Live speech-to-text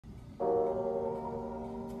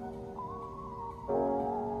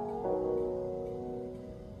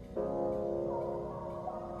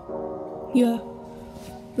Yeah,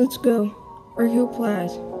 let's go. Or he'll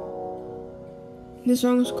Plazz. This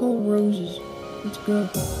song is called Roses. Let's go.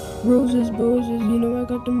 Roses, roses, you know I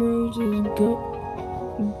got them roses.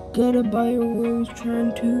 Gotta buy a rose,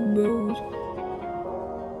 trying to rose.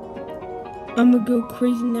 I'ma go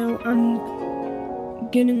crazy now, I'm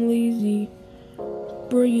getting lazy.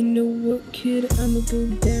 Bro, you know what, kid? I'ma go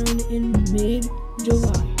down in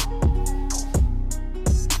mid-July.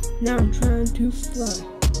 Now I'm trying to fly.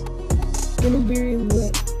 Gonna be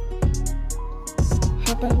lit.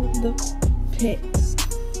 Hop out the pit.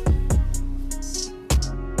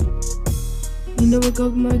 You know I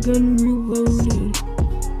got my gun reloaded.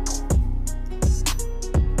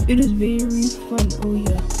 It is very fun, oh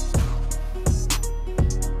yeah.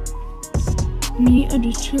 Me, I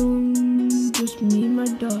just chillin', just me and my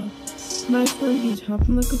dog. My friend, he's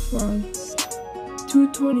hopping like a frog.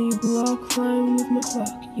 220 block, flying with my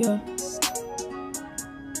flock, yeah.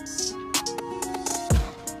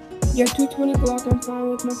 Yeah, 220 block, I'm flying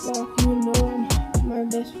with my flock. You know I'm my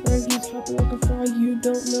best friend, he's hopping like a frog. You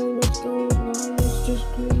don't know what's going on, it's just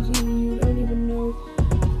crazy. You don't even know,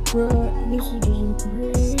 bruh, this is just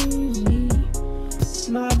crazy.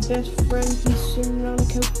 My best friend, he's sitting on the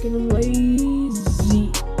couch getting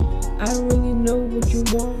lazy. I don't really know what you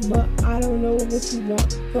want, but I don't know what you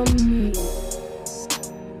want from me.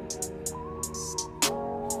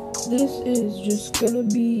 This is just gonna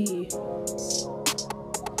be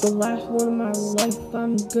the last one of my life.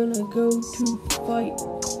 I'm gonna go to fight.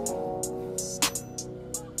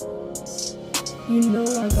 You know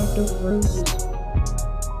I got the roses.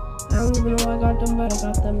 I don't even know I got them, but I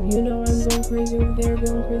got them. You know I'm going crazy over there,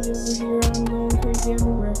 going crazy over here. I'm going crazy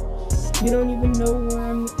everywhere. You don't even know where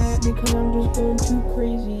I'm at because I'm just going too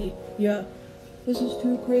crazy. Yeah, this is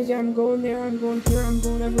too crazy. I'm going there, I'm going here, I'm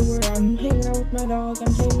going everywhere. I'm hanging out with my dog,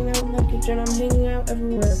 I'm hanging out in the kitchen, I'm hanging out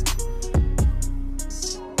everywhere.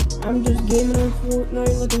 I'm just gaming on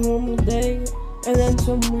Fortnite like a normal day, and then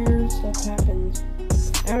some weird stuff happens.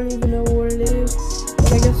 I don't even know what it is,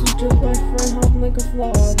 but I guess it's just my friend hopping like a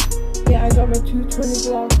frog. Yeah, I got my 220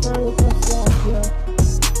 block flying with my flock, yeah.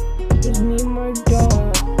 Just me and my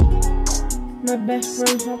dog. My best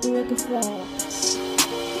friend hopping like a frog.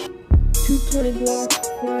 220 block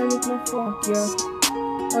flying with my flock, yeah.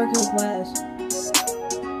 Or Plazz.